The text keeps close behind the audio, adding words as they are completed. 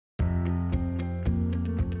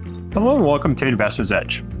Hello and welcome to Investor's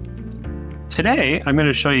Edge. Today, I'm going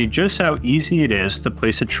to show you just how easy it is to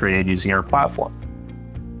place a trade using our platform.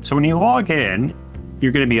 So when you log in,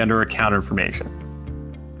 you're going to be under account information.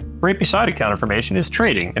 Right beside account information is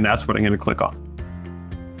trading, and that's what I'm going to click on.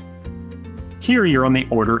 Here you're on the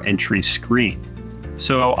order entry screen.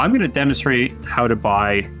 So I'm going to demonstrate how to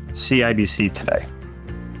buy CIBC today.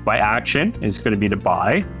 My action is going to be to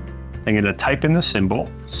buy. I'm going to type in the symbol,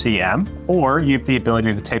 CM, or you have the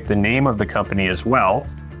ability to type the name of the company as well.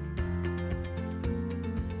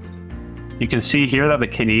 You can see here that the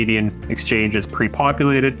Canadian exchange is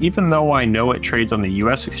pre-populated. Even though I know it trades on the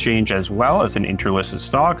US exchange as well as an interlisted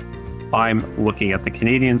stock, I'm looking at the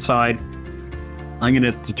Canadian side. I'm going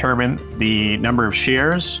to determine the number of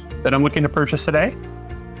shares that I'm looking to purchase today.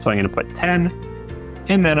 So I'm going to put 10,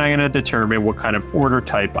 and then I'm going to determine what kind of order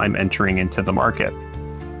type I'm entering into the market.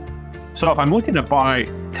 So if I'm looking to buy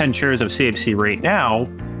 10 shares of CIBC right now,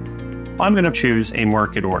 I'm going to choose a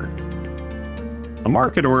market order. A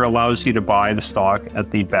market order allows you to buy the stock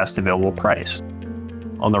at the best available price.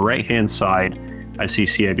 On the right-hand side, I see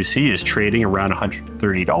CIBC is trading around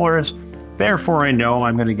 $130. Therefore, I know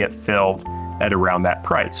I'm going to get filled at around that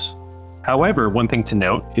price. However, one thing to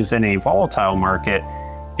note is in a volatile market,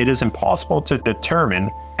 it is impossible to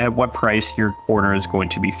determine at what price your order is going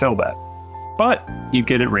to be filled at. But you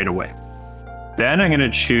get it right away. Then I'm going to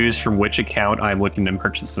choose from which account I'm looking to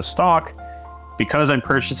purchase the stock. Because I'm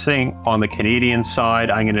purchasing on the Canadian side,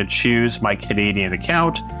 I'm going to choose my Canadian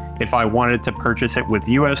account. If I wanted to purchase it with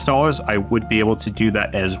US dollars, I would be able to do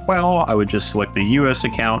that as well. I would just select the US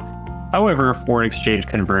account. However, foreign exchange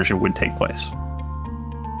conversion would take place.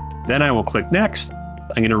 Then I will click Next.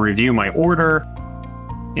 I'm going to review my order.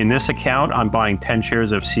 In this account, I'm buying 10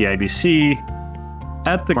 shares of CIBC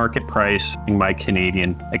at the market price in my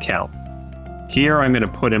Canadian account. Here, I'm going to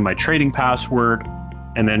put in my trading password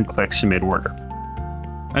and then click Submit Order.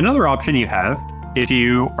 Another option you have, if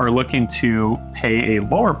you are looking to pay a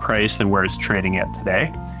lower price than where it's trading at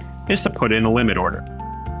today, is to put in a limit order.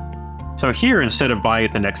 So here, instead of buying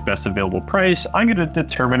at the next best available price, I'm going to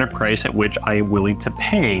determine a price at which I am willing to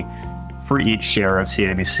pay for each share of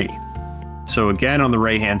CIBC. So again, on the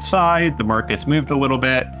right-hand side, the market's moved a little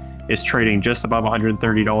bit. It's trading just above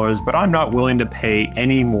 $130, but I'm not willing to pay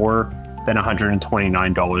any more than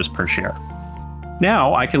 $129 per share.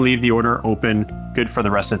 Now I can leave the order open good for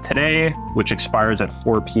the rest of today, which expires at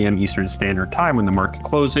 4 p.m. Eastern Standard Time when the market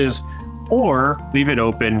closes, or leave it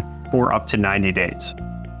open for up to 90 days.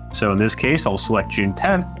 So in this case, I'll select June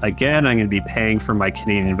 10th. Again, I'm going to be paying for my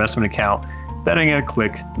Canadian investment account. Then I'm going to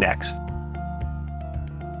click Next.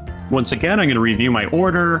 Once again, I'm going to review my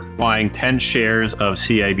order, buying 10 shares of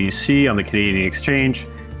CIBC on the Canadian exchange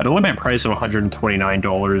at a limit price of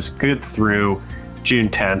 $129, good through June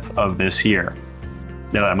 10th of this year.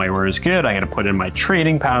 Now that my order is good, I'm going to put in my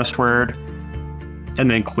trading password and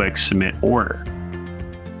then click Submit Order.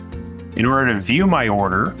 In order to view my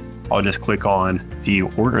order, I'll just click on View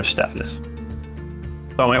Order Status.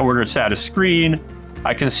 So on my order status screen,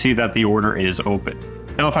 I can see that the order is open.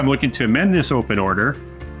 Now, if I'm looking to amend this open order,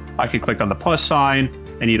 I can click on the plus sign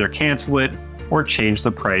and either cancel it or change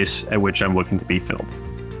the price at which I'm looking to be filled.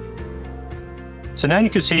 So now you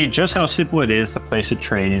can see just how simple it is to place a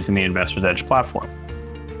trade using the Investor's Edge platform.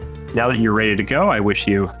 Now that you're ready to go, I wish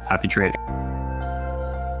you happy trading.